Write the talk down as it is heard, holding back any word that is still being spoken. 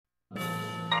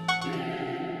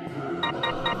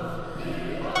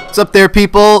What's up there,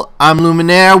 people? I'm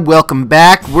Luminaire. Welcome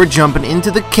back. We're jumping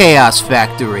into the Chaos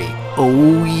Factory.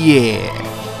 Oh yeah.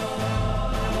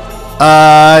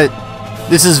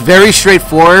 This is very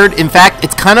straightforward. In fact,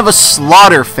 it's kind of a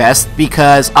slaughter fest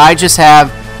because I just have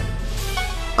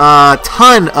a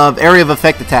ton of area of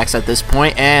effect attacks at this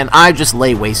point, and I just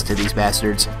lay waste to these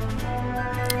bastards.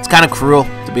 It's kind of cruel,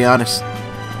 to be honest.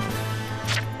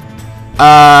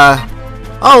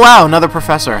 Oh wow, another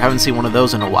professor. I haven't seen one of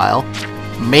those in a while.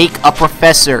 Make a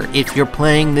professor if you're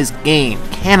playing this game.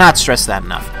 Cannot stress that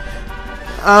enough.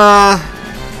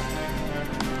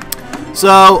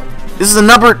 So this is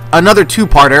another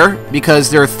two-parter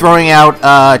because they're throwing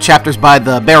out chapters by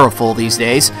the barrelful these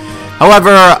days.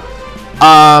 However,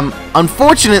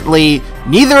 unfortunately,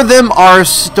 neither of them have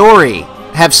story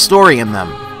in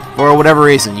them for whatever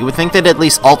reason. You would think they'd at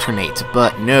least alternate,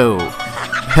 but no.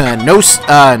 No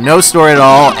story at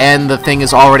all, and the thing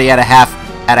is already at a half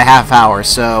hour.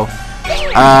 So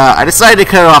I decided to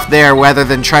cut it off there rather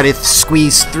than try to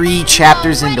squeeze 3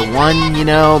 chapters into one. You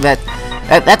know,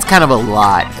 that's kind of a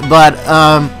lot. But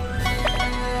I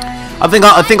think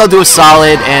I'll do a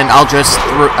solid, and I'll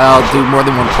do more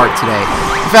than one part today.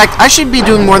 In fact, I should be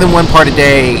doing more than one part a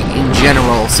day in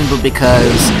general, simply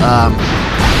because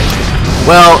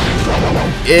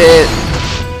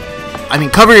I mean,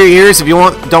 cover your ears if you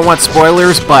don't want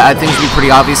spoilers, but I think it should be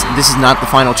pretty obvious this is not the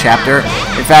final chapter.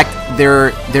 In fact,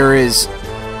 there is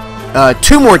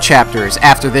 2 more chapters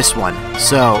after this one,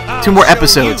 so 2 more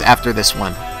episodes after this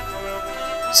one.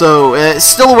 So it's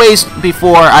still a ways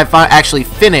before I actually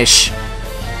finish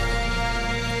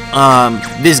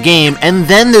this game, and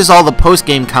then there's all the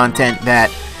post-game content that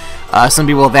some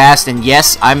people have asked, and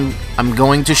yes, I'm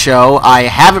going to show. I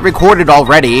have it recorded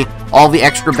already. All the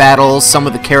extra battles, some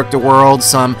of the character worlds,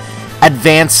 some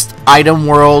advanced item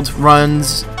world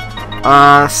runs,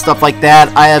 stuff like that.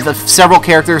 I have several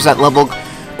characters at level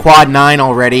quad 9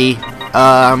 already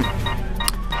that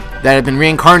have been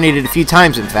reincarnated a few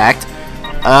times, in fact.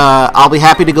 I'll be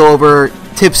happy to go over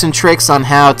tips and tricks on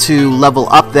how to level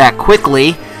up that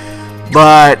quickly,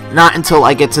 but not until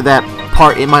I get to that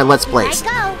part in my Let's Plays.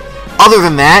 Other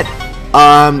than that,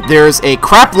 there's a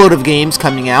crap load of games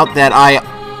coming out that I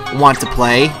want to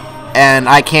play, and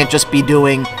I can't just be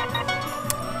doing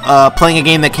playing a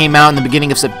game that came out in the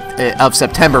beginning of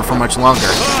September for much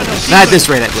longer. Not at this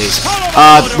rate, at least.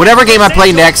 Whatever game I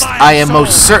play next, I am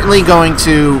most certainly going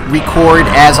to record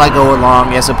as I go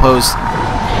along, as opposed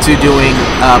to doing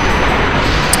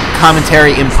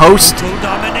commentary in post.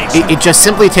 It just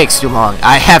simply takes too long.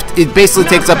 It basically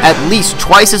takes up at least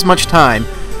twice as much time,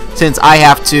 since I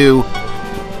have to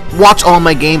watch all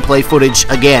my gameplay footage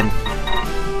again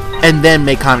and then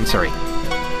make commentary.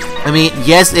 I mean,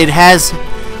 yes, it has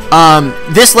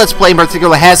this Let's Play in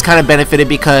particular has kind of benefited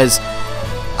because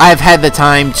I've had the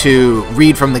time to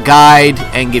read from the guide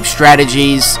and give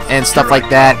strategies and stuff like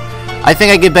that. I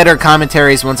think I get better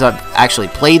commentaries once I've actually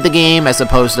played the game as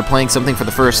opposed to playing something for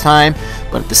the first time,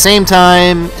 but at the same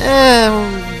time,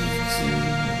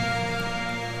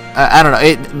 I don't know.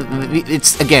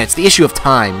 It's the issue of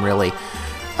time, really.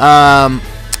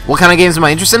 What kind of games am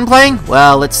I interested in playing?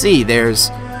 Well, let's see.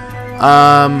 There's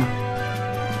I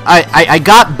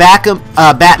got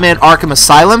Batman Arkham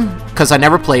Asylum because I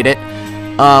never played it,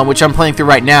 which I'm playing through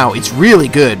right now. It's really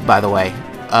good, by the way.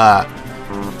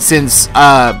 Since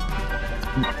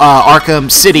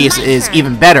Arkham City is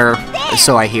even better,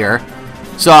 so I hear.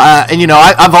 So and you know,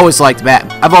 I've always liked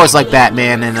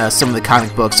Batman and some of the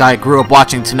comic books. I grew up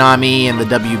watching Toonami and the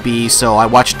WB, so I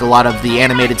watched a lot of the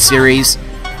animated series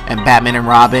and Batman and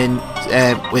Robin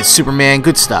with Superman.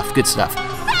 Good stuff. Good stuff.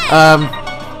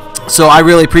 So I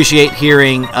really appreciate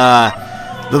hearing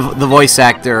the voice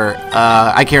actor.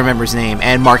 I can't remember his name,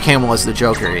 and Mark Hamill as the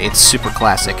Joker. It's super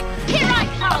classic.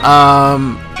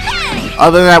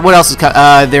 Other than that, what else is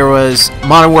there was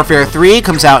Modern Warfare 3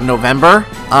 comes out in November.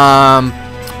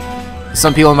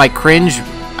 Some people might cringe,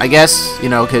 I guess, you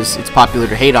know, because it's popular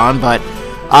to hate on, but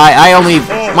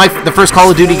the first Call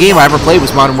of Duty game I ever played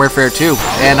was Modern Warfare 2,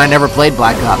 and I never played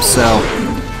Black Ops, so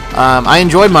I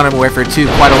enjoyed Modern Warfare 2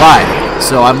 quite a lot,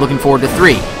 so I'm looking forward to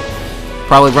 3.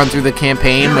 Probably run through the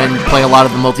campaign and play a lot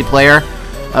of the multiplayer.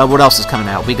 What else is coming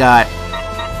out? We got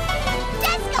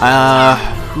a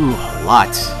lot.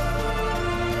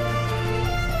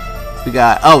 We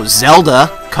got Zelda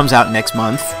comes out next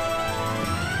month.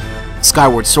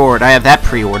 Skyward Sword, I have that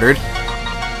pre-ordered.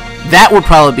 That would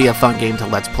probably be a fun game to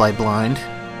Let's Play blind.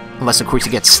 Unless, of course,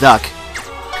 you get stuck.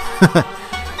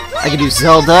 I could do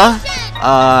Zelda.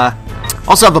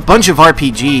 Also have a bunch of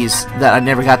RPGs that I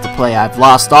never got to play. I have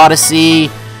Lost Odyssey.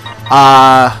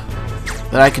 That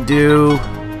I could do.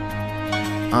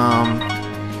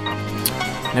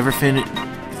 Never finished.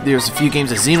 There's a few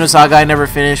games of Xenosaga I never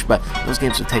finished, but those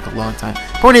games would take a long time.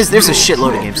 Point is, there's a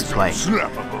shitload of games to play.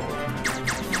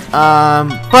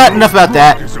 But enough about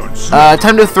that.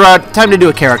 Time to do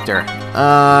a character.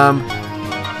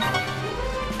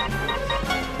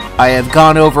 I have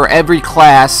gone over every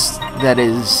class that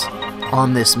is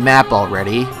on this map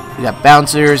already. We got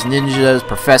bouncers, ninjas,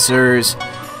 professors,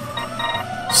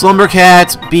 slumber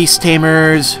cats, beast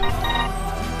tamers.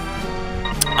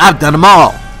 I've done them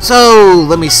all. So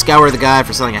let me scour the guide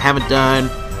for something I haven't done.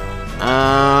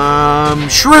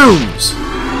 Shrooms.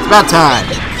 It's about time.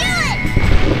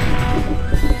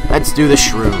 Let's do the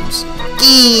shrooms.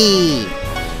 Gee.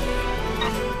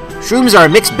 Shrooms are a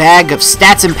mixed bag of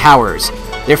stats and powers.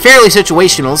 They're fairly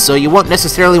situational, so you won't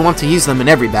necessarily want to use them in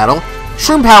every battle.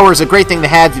 Shroom power is a great thing to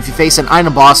have if you face an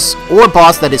item boss or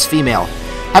boss that is female.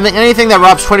 Having anything that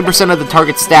robs 20% of the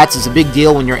target's stats is a big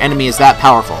deal when your enemy is that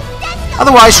powerful.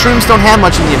 Otherwise, shrooms don't have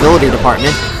much in the ability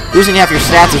department. Losing half your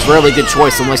stats is rarely a good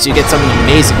choice unless you get something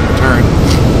amazing in return.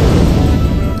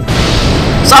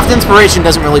 Soft Inspiration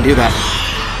doesn't really do that.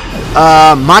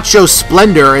 Macho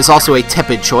Splendor is also a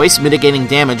tepid choice. Mitigating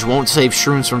damage won't save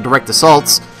shrooms from direct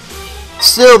assaults.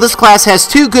 Still, this class has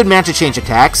two good magic change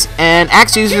attacks, and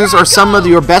axe users are some of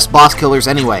your best boss killers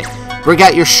anyway. Bring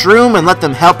out your shroom and let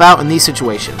them help out in these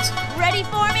situations. Ready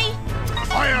for me?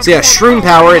 So yeah, Shroom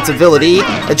Power, its ability,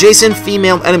 adjacent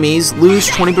female enemies lose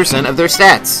 20% of their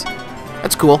stats.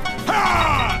 That's cool.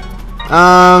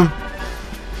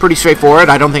 Pretty straightforward.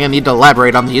 I don't think I need to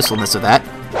elaborate on the usefulness of that.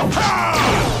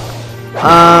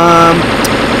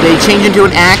 They change into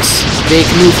an axe, they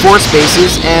can move 4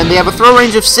 spaces, and they have a throw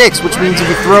range of 6, which means if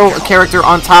you throw a character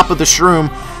on top of the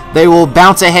shroom, they will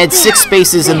bounce ahead 6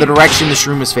 spaces in the direction the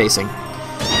shroom is facing.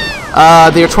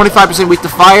 They are 25% weak to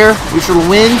fire, neutral to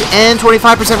wind, and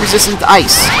 25% resistant to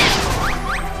ice.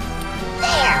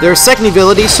 Their second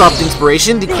ability, Soft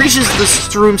Inspiration, decreases the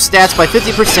shroom stats by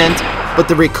 50%, but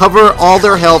they recover all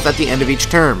their health at the end of each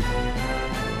turn.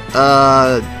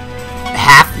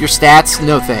 Half your stats?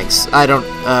 No thanks. I don't,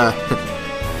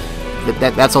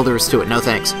 that's all there is to it. No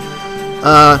thanks.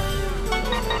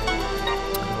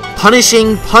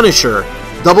 Punishing Punisher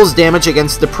doubles damage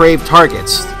against depraved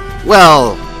targets.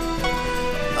 Well,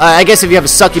 I guess if you have a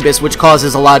succubus which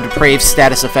causes a lot of depraved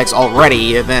status effects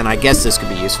already, then I guess this could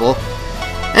be useful.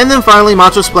 And then finally,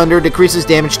 Macho Splendor decreases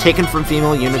damage taken from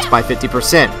female units by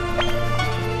 50%.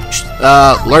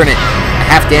 Learn it.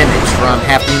 Half damage from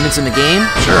half the units in the game?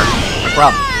 Sure, no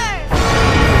problem.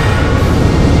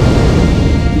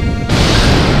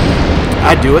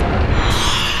 I'd do it.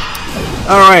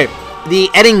 Alright, the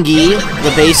Edengi,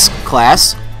 the base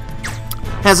class,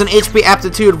 has an HP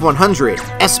aptitude of 100,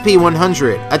 SP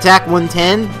 100, attack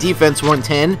 110, defense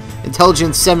 110,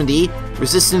 intelligence 70,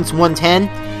 resistance 110,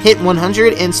 hit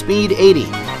 100, and speed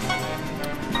 80.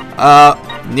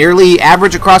 Nearly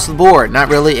average across the board, not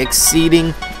really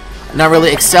excelling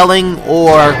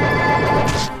or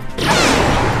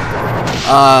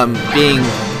being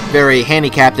very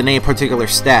handicapped in any particular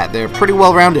stat. They're pretty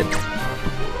well rounded.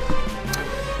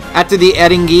 After the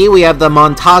Edengi, we have the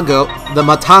Matango,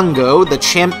 the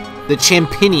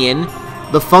Champinion,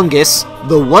 the Fungus,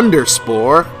 the Wonder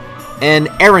Spore, and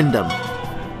Erindum.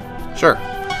 Sure.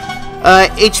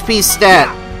 HP stat,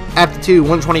 aptitude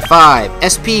 125,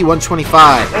 SP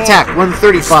 125, attack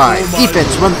 135,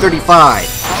 defense 135,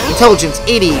 intelligence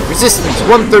 80, resistance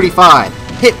 135,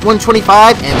 hit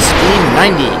 125, and speed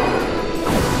 90.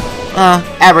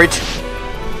 Average.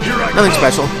 Nothing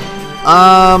special.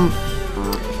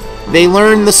 They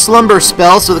learn the Slumber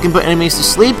spell so they can put enemies to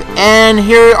sleep, and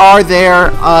here are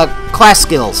their class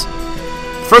skills.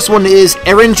 First one is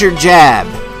Eringer Jab.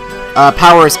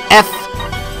 Power is F.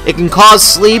 It can cause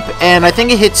sleep, and I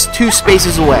think it hits 2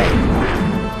 spaces away.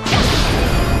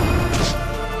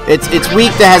 It's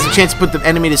weak that has a chance to put the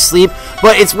enemy to sleep,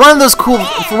 but it's one of those cool...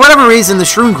 For whatever reason, the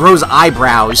shroom grows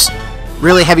eyebrows.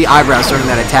 Really heavy eyebrows during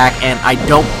that attack, and I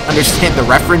don't understand the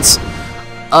reference.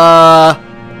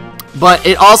 But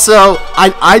it also...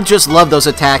 I just love those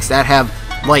attacks that have,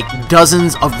 like,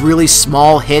 dozens of really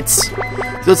small hits.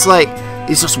 So it's like,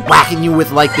 it's just whacking you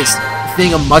with, like, this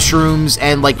thing of mushrooms,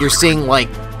 and, like, you're seeing, like,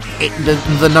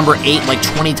 the number 8, like,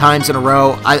 20 times in a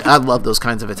row. I love those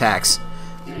kinds of attacks.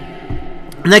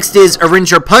 Next is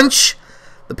Aringer Punch.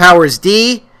 The power is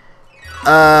D.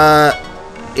 It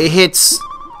hits...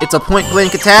 It's a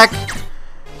point-blank attack.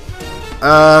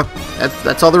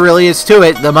 That's all there really is to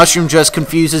it. The mushroom just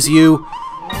confuses you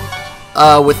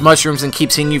with mushrooms and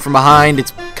keeps hitting you from behind.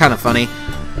 It's kind of funny.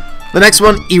 The next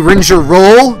one, Eringer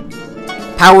Roll.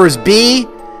 Power is B.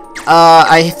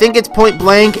 I think it's point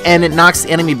blank, and it knocks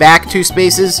the enemy back 2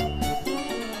 spaces.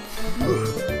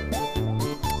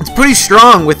 It's pretty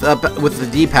strong with the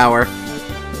D power.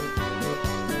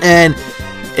 And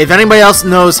if anybody else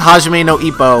knows Hajime no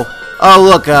Ippo, oh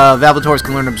look, Valvators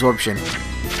can learn absorption.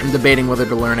 I'm debating whether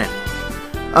to learn it.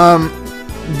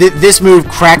 This move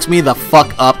cracks me the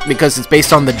fuck up because it's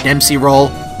based on the Dempsey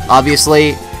roll,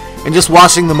 obviously. And just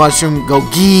watching the mushroom go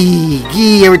gee,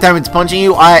 gee every time it's punching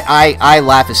you, I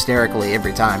laugh hysterically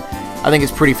every time. I think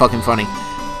it's pretty fucking funny.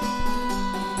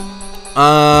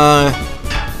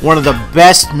 One of the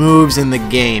best moves in the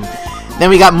game. Then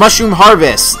we got Mushroom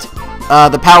Harvest.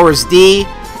 The power is D.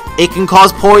 It can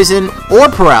cause poison or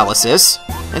paralysis.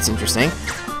 That's interesting.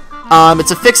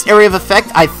 It's a fixed area of effect.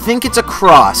 I think it's a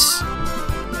cross.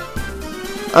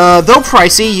 Though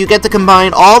pricey, you get to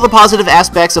combine all the positive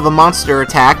aspects of a monster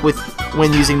attack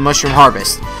when using Mushroom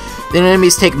Harvest. Then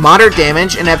enemies take moderate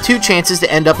damage and have 2 chances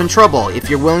to end up in trouble. If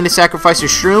you're willing to sacrifice your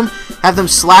Shroom, have them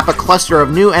slap a cluster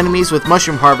of new enemies with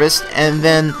Mushroom Harvest, and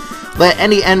then let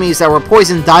any enemies that were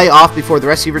poisoned die off before the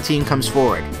rest of your team comes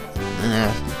forward.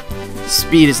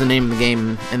 Speed is the name of the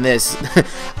game in this.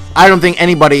 I don't think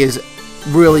anybody has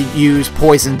really used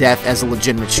Poison Death as a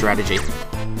legitimate strategy.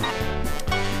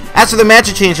 As for the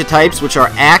magic change types, which are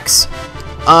Axe,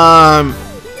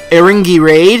 Iringi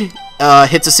Raid,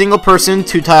 hits a single person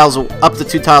up to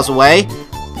 2 tiles away.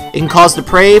 It can cause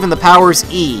Deprave, and the power is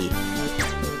E.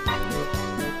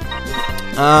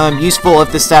 Useful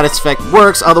if the status effect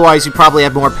works, otherwise you probably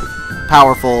have more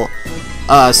powerful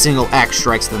single axe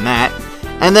strikes than that.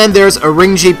 And then there's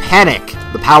Iringi Panic.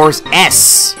 The power is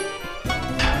S.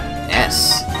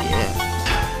 S,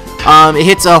 yeah. It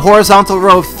hits a horizontal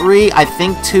row of 3, I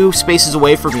think 2 spaces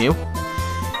away from you.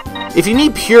 If you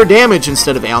need pure damage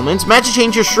instead of ailments, Magic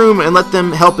Change your Shroom and let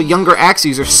them help a younger axe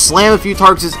user slam a few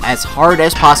targets as hard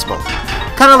as possible.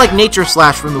 Kind of like Nature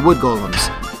Slash from the Wood Golems.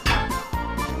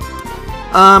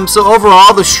 So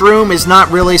overall, the Shroom is not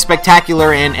really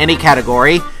spectacular in any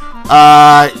category.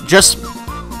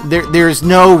 There's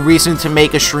no reason to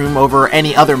make a Shroom over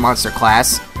any other monster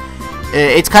class.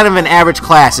 It's kind of an average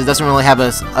class. It doesn't really have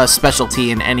a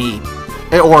specialty in any,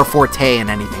 or a forte in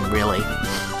anything, really.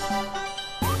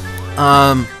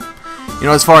 You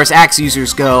know, as far as axe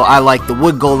users go, I like the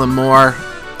Wood Golem more.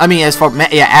 I mean, as far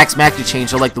axe magic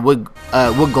change, I like the Wood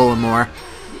Golem more.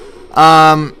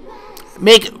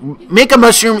 Make a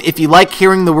mushroom if you like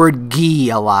hearing the word "gee"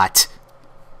 a lot.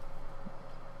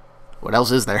 What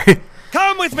else is there?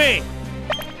 Come with me!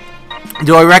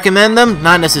 Do I recommend them?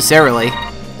 Not necessarily.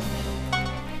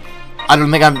 I don't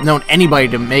think I've known anybody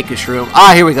to make a Shroom.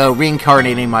 Ah, here we go.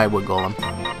 Reincarnating my Wood Golem.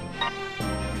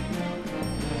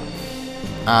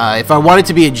 If I want it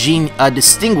to be a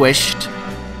distinguished,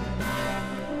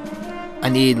 I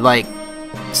need like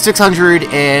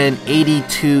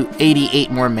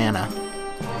 688 more mana,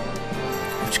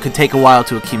 which could take a while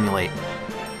to accumulate.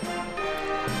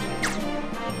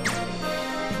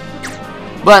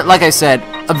 But like I said,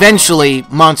 eventually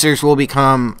monsters will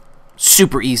become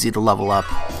super easy to level up.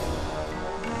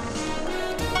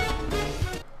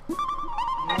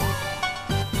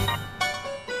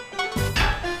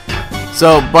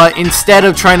 So, but instead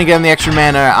of trying to get in the extra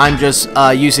mana, I'm just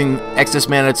using excess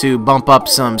mana to bump up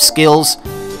some skills.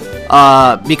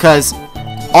 Because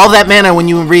all that mana when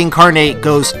you reincarnate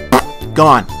goes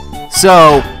gone.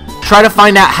 So, try to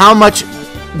find out how much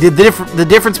the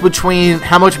difference between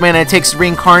how much mana it takes to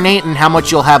reincarnate and how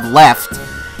much you'll have left,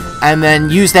 and then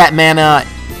use that mana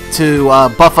to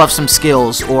buff up some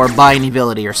skills or buy an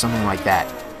ability or something like that,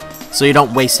 so you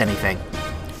don't waste anything.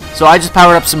 So I just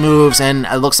powered up some moves, and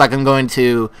it looks like I'm going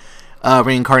to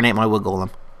reincarnate my Wood Golem.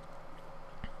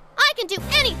 I can do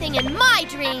anything in my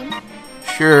dream.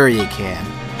 Sure you can.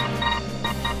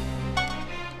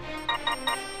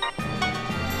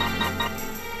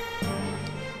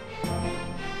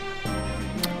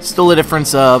 Still a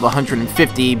difference of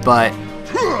 150, but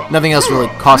nothing else really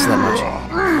costs that much.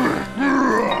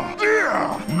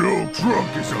 No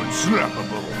trunk is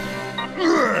unsnappable.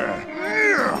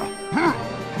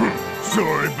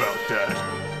 Sorry about that.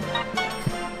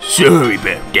 Sorry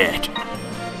about that.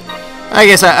 I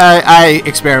guess I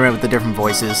experiment with the different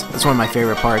voices. That's one of my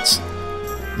favorite parts.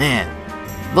 Man,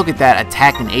 look at that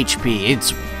attack and HP.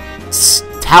 It's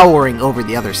towering over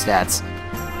the other stats.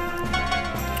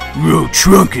 No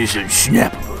trunk is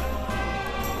unsnappable.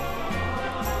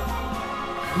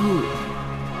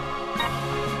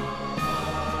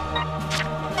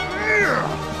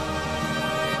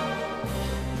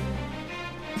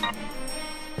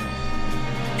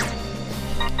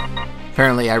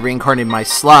 Apparently, I reincarnated my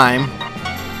slime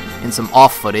in some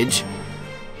off footage.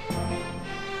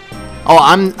 Oh,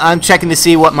 I'm checking to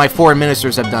see what my foreign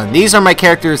ministers have done. These are my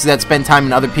characters that spend time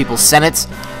in other people's senates.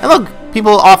 And look,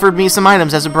 people offered me some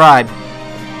items as a bribe.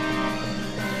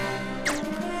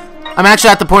 I'm actually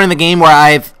at the point in the game where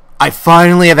I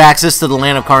finally have access to the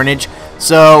Land of Carnage.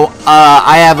 So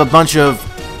I have a bunch of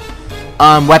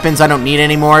weapons I don't need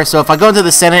anymore. So if I go into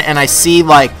the Senate and I see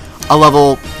like a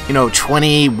level,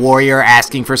 20 warrior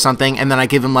asking for something, and then I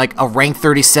give him like a rank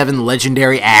 37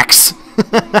 legendary axe,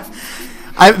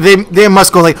 they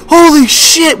must go like, holy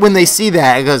shit, when they see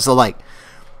that. Because they're like,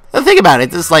 think about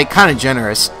it, it's like kind of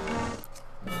generous.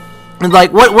 And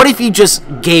like, what if you just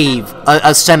gave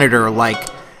a senator like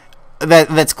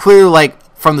that's clearly like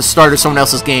from the start of someone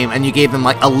else's game, and you gave them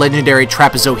like a legendary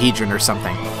trapezohedron or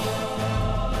something?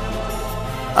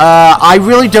 I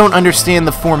really don't understand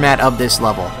the format of this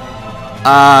level.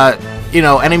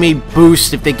 Enemy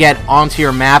boost if they get onto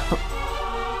your map.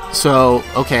 So,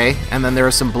 okay. And then there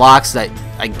are some blocks that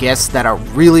I guess that are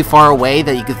really far away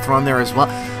that you could throw in there as well.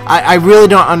 I really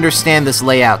don't understand this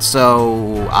layout,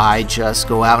 so I just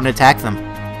go out and attack them.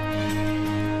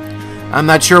 I'm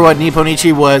not sure what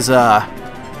Nipponichi was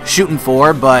shooting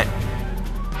for, but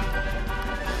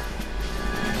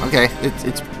okay,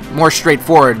 it's more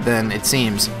straightforward than it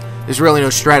seems. There's really no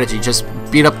strategy, just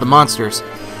beat up the monsters.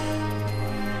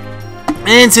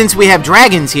 And since we have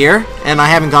dragons here, and I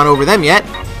haven't gone over them yet,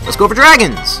 let's go for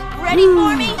dragons! Ready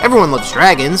for me? Everyone loves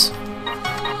dragons.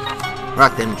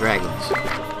 Rock them dragons.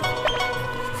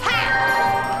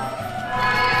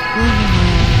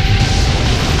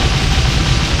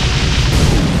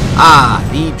 Ah,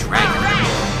 the dragon.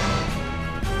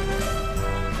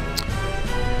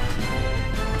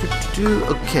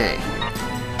 Okay.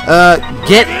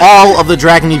 Get all of the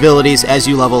dragon abilities as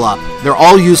you level up. They're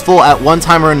all useful at one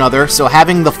time or another, so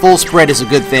having the full spread is a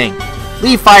good thing.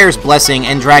 Leave Fire's Blessing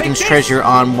and Dragon's Treasure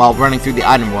on while running through the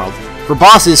item world. For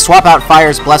bosses, swap out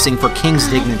Fire's Blessing for King's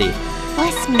Dignity.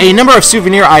 A number of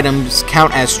souvenir items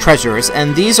count as treasures,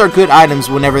 and these are good items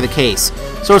whenever the case,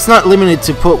 so it's not limited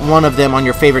to put one of them on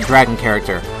your favorite dragon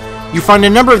character. You find a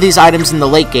number of these items in the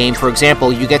late game. For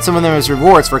example, you get some of them as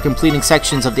rewards for completing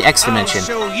sections of the X Dimension.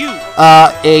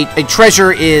 A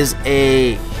treasure is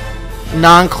a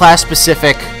non-class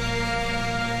specific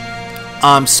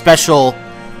special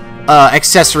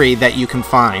accessory that you can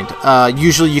find.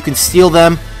 Usually you can steal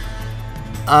them.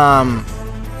 They're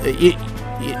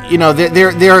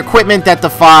equipment that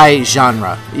defy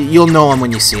genre. You'll know them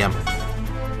when you see them.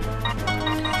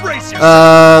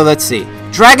 Let's see.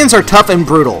 Dragons are tough and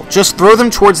brutal. Just throw them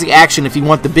towards the action if you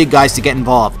want the big guys to get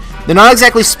involved. They're not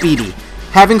exactly speedy.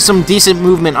 Having some decent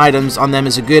movement items on them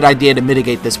is a good idea to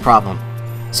mitigate this problem.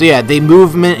 So yeah, the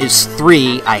movement is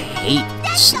 3. I hate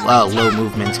low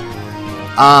movement.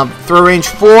 Throw range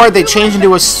 4, they change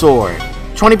into a sword.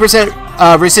 20%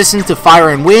 resistant to fire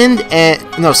and wind, and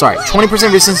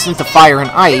 20% resistant to fire and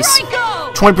ice.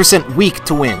 20% weak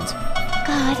to wind.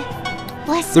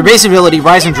 Their base ability,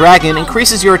 Rising Dragon,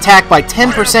 increases your attack by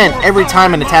 10% every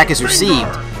time an attack is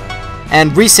received, and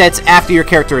resets after your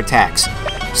character attacks.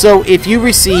 So if you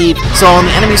receive, on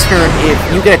the enemy's turn, if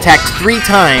you get attacked 3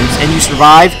 times and you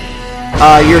survive,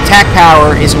 your attack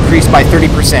power is increased by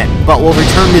 30%, but will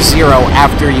return to 0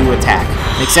 after you attack.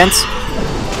 Make sense?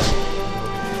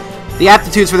 The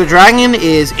aptitudes for the dragon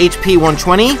is HP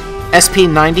 120, SP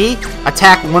 90,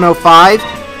 Attack 105,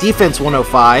 Defense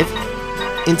 105,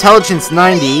 Intelligence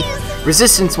 90,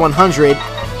 Resistance 100,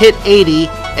 Hit 80,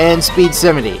 and Speed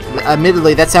 70.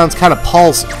 Admittedly, that sounds kind of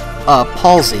palsy,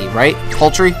 right?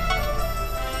 Paltry?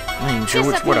 I'm not even sure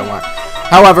which word I want.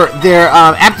 However, their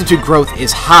aptitude growth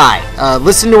is high.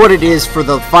 Listen to what it is for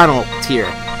the final tier.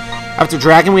 After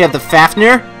Dragon, we have the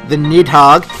Fafnir, the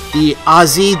Nidhogg, the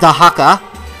Azidahaka,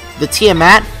 the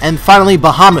Tiamat, and finally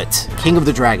Bahamut, King of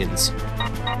the Dragons.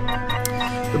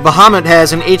 The Bahamut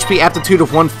has an HP aptitude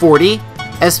of 140,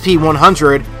 SP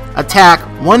 100, Attack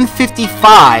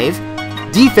 155,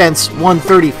 Defense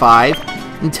 135,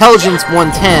 Intelligence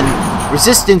 110,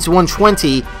 Resistance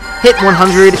 120, Hit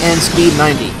 100, and Speed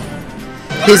 90.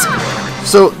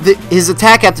 His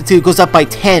attack aptitude goes up by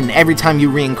 10 every time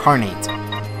you reincarnate.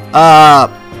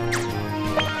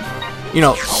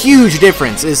 Huge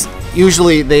difference. Is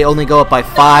usually they only go up by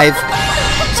 5,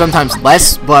 sometimes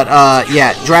less, but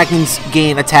yeah, dragons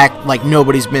gain attack like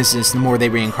nobody's business the more they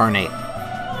reincarnate.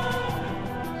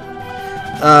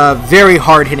 Very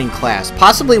hard-hitting class.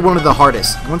 Possibly one of the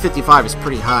hardest. 155 is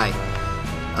pretty high.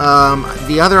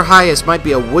 The other highest might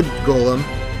be a Wood Golem.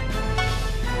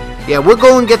 Yeah, Wood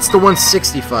Golem gets to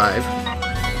 165.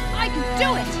 I can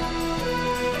do it.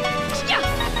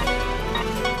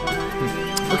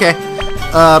 Okay.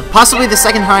 Possibly the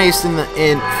second highest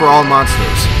for all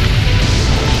monsters.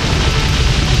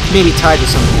 maybe tied with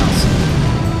something else.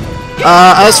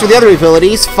 As for the other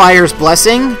abilities, Fire's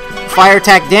Blessing. Fire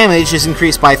attack damage is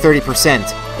increased by 30%.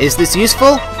 Is this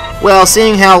useful? Well,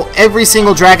 seeing how every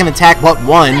single dragon attack but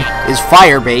one is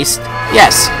fire-based,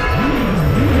 yes.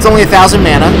 It's only 1,000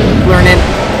 mana. Learn it.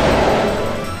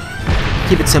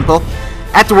 Keep it simple.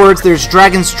 Afterwards, there's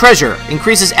Dragon's Treasure.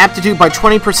 Increases aptitude by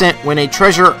 20% when a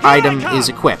treasure item is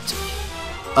equipped.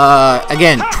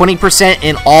 Again, 20%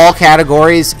 in all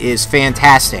categories is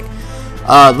fantastic.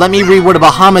 Let me read what a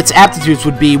Bahamut's aptitudes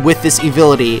would be with this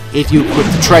ability if you equip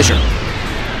the treasure.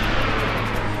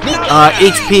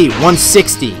 HP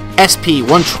 160, SP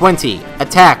 120,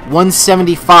 Attack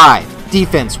 175,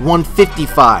 Defense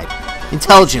 155,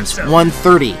 Intelligence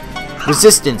 130,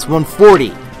 Resistance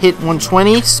 140, Hit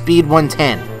 120, Speed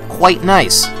 110. Quite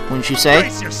nice, wouldn't you say?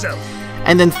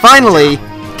 And then finally,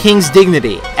 King's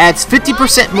Dignity. Adds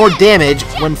 50% more damage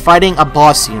when fighting a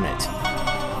boss unit.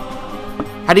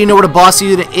 How do you know what a boss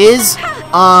unit is?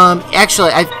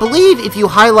 Actually, I believe if you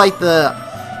highlight the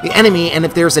enemy and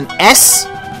if there's an S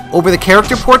over the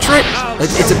character portrait,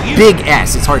 it's a big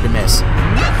S. It's hard to miss.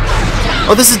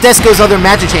 Oh, this is Disgaea's other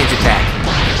magic change attack.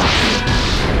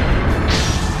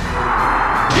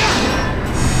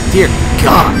 Dear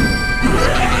God.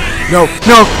 No,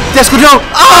 no, Disgaea, no!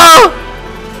 Oh!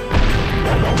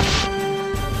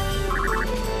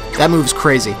 That move's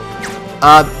crazy.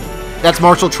 That's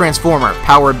Martial Transformer.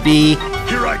 Power B.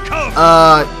 Here I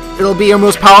come. It'll be your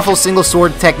most powerful single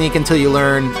sword technique until you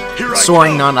learn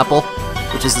Soaring Non-Upple,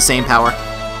 which is the same power.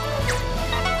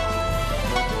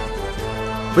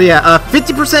 But yeah,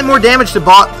 50% more damage to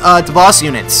boss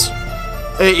units.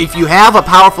 If you have a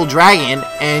powerful dragon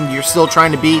and you're still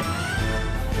trying to beat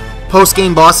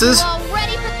post-game bosses,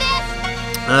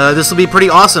 this will be pretty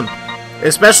awesome.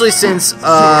 Especially since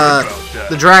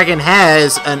the dragon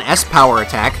has an S power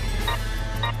attack.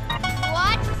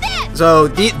 So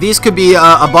these could be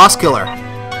a boss killer.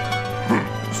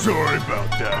 Sorry about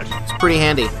that. It's pretty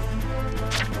handy.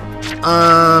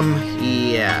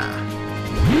 Yeah.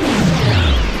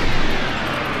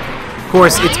 Of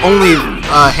course, it's only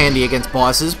handy against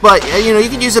bosses, but you know, you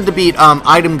can use it to beat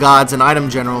item gods and item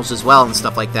generals as well and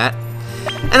stuff like that.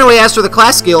 Anyway, as for the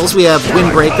class skills, we have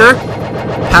Windbreaker,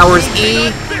 powers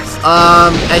E.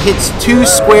 It hits 2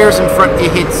 squares in front.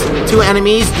 It hits 2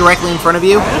 enemies directly in front of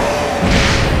you.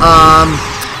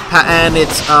 And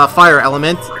it's fire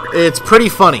element. It's pretty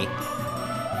funny.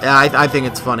 Yeah, I think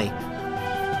it's funny.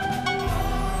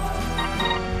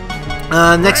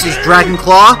 Next is Dragon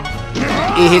Claw.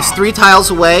 It hits 3 tiles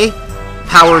away.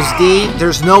 Powers D.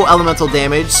 There's no elemental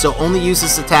damage, so only use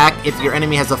this attack if your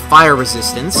enemy has a fire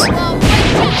resistance.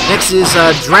 Next is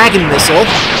Dragon Missile.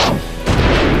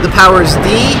 The power is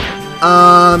D.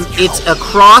 It's a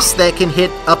cross that can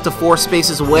hit up to 4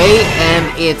 spaces away,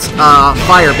 and it's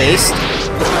fire-based.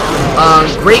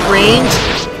 Great range,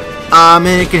 and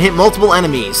it can hit multiple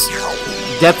enemies.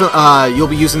 Definitely, you'll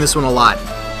be using this one a lot.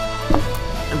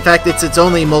 In fact, it's its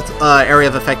only area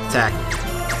of effect attack.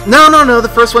 No, the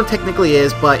first one technically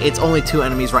is, but it's only 2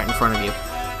 enemies right in front of you.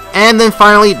 And then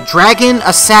finally, Dragon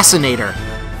Assassinator.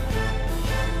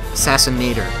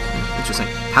 Interesting.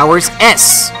 Powers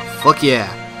S. Fuck yeah.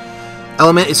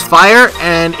 Element is fire,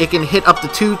 and it can hit up to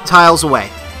 2 tiles away.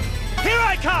 Here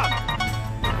I come.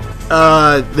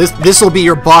 This will be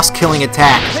your boss killing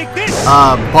attack.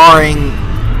 Barring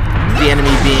the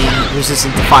enemy being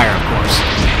resistant to fire, of course.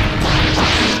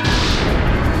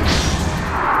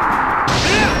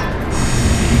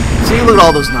 See, look at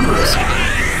all those numbers.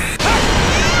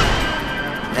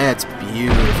 That's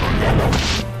beautiful, man.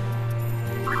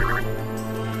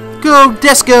 Go,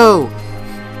 Disgaea!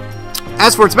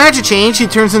 As for its magic change, he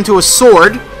turns into a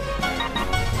sword.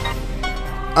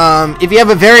 If you have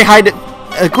a very high...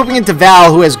 equipping it to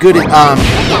Val, who has good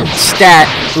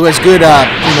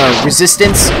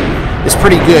resistance, is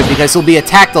pretty good, because he'll be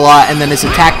attacked a lot, and then his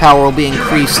attack power will be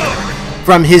increased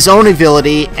from his own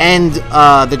ability and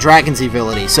the dragon's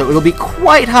ability. So it'll be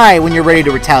quite high when you're ready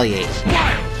to retaliate.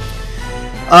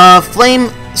 Flame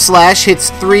Slash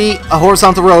hits a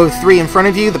horizontal row of 3 in front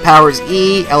of you. The power is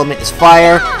E. Element is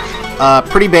fire.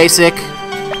 Pretty basic.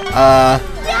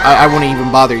 I wouldn't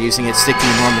even bother using it. Stick to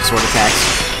your normal sword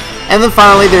attacks. And then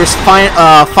finally, there's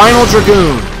Final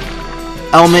Dragoon.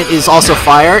 Element is also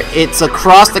fire. It's a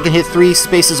cross that can hit 3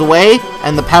 spaces away,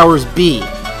 and the power is B.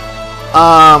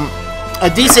 A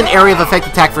decent area of effect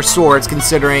attack for swords,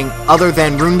 considering other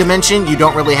than Rune Dimension, you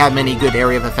don't really have many good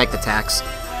area of effect attacks.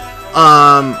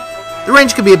 The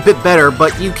range could be a bit better,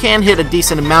 but you can hit a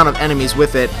decent amount of enemies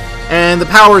with it, and the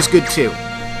power is good too.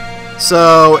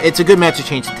 So it's a good magic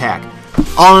change attack.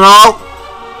 All in all,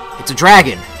 it's a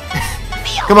dragon.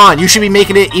 Come on, you should be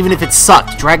making it even if it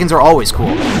sucked. Dragons are always cool.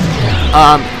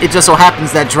 It just so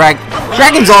happens that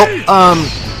dragons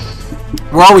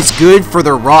were always good for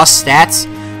their raw stats,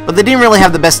 but they didn't really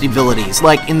have the best abilities.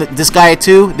 Like in the Disgaea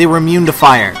 2, they were immune to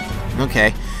fire.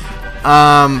 Okay.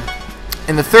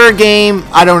 In the third game,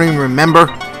 I don't even remember.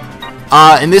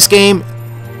 In this game,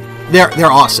 they're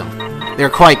awesome. They're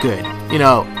quite good. You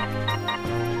know,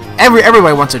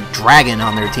 everybody wants a dragon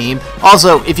on their team.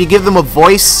 Also, if you give them a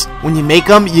voice when you make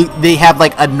them, they have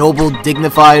like a noble,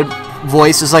 dignified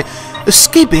voice. It's like,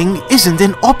 escaping isn't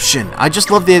an option. I just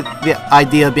love the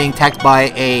idea of being attacked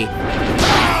by a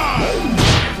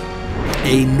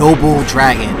noble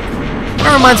dragon.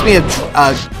 That reminds me of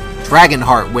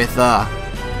Dragonheart with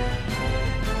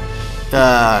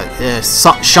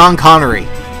Sean Connery.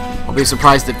 I'll be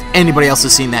surprised if anybody else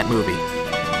has seen that movie.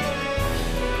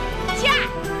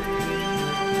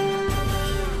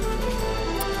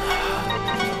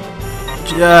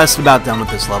 Just about done with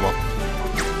this level.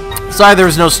 Sorry there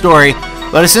was no story,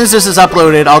 but as soon as this is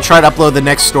uploaded, I'll try to upload the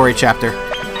next story chapter.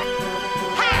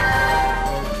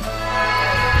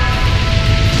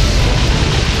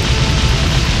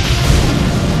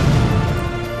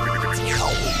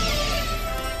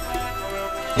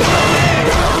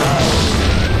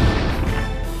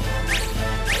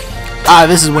 Ah,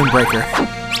 this is Windbreaker.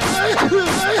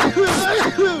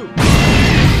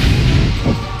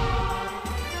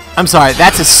 I'm sorry,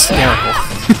 that's hysterical.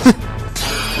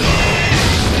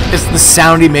 It's the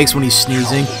sound he makes when he's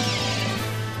sneezing.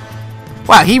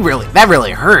 Wow, that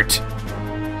really hurt.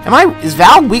 Is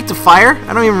Val weak to fire?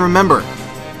 I don't even remember.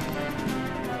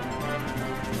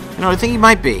 You know, I think he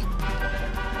might be.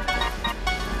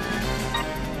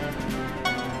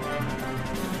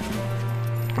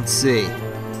 Let's see.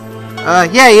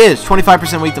 Yeah, he is.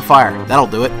 25% weak to fire. That'll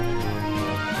do it.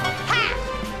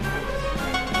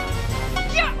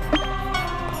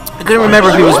 I couldn't remember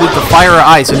if he was weak to fire or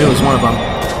ice. I knew it was one of them.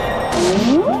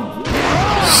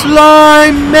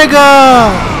 Slime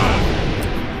Mega!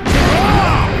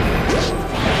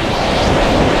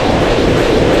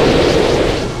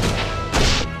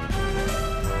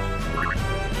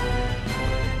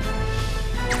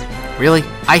 Really?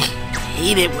 I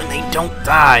hate it when they don't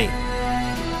die.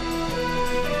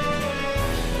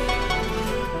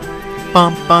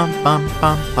 Bum bum bum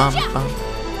bum bum bum.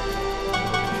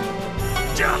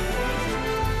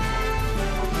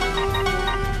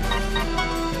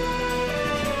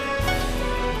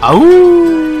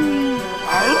 Oh!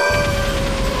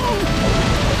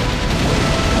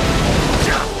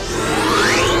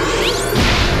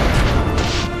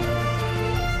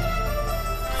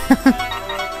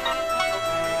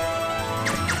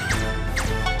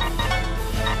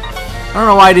 I don't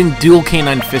know why I didn't dual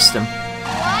canine fist him.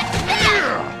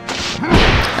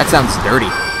 That sounds dirty.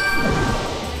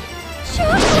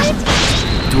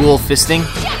 Chocolate. Dual fisting.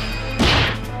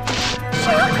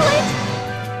 Chocolate.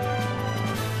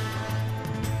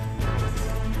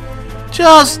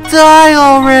 Just die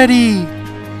already.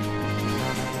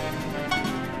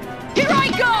 Here I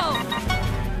go.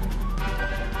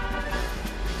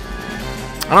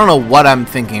 I don't know what I'm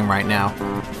thinking right now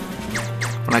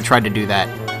when I tried to do that.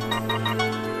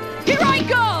 Here I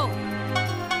go.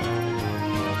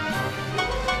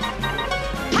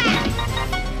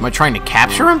 Am I trying to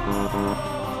capture him?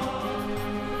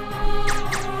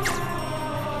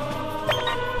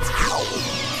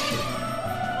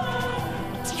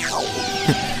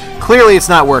 Clearly it's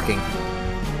not working.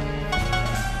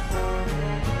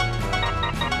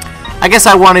 I guess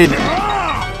I wanted...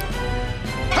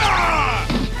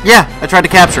 Yeah, I tried to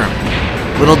capture him.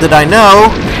 Little did I know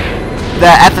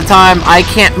that at the time I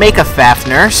can't make a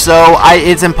Fafnir, so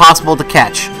it's impossible to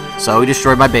catch. So he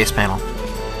destroyed my base panel.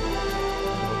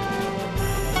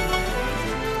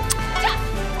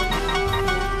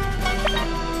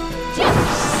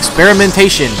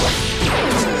 Experimentation.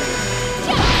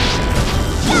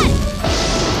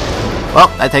 Well,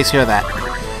 that takes care of that.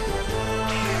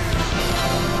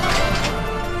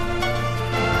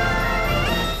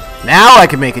 Now I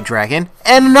can make a dragon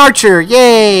and an archer.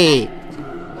 Yay!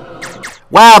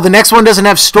 Wow, the next one doesn't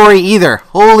have story either.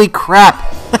 Holy crap.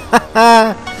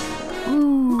 Well,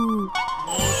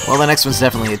 the next one's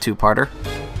definitely a two-parter.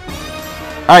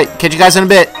 Alright, catch you guys in a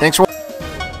bit. Thanks for watching.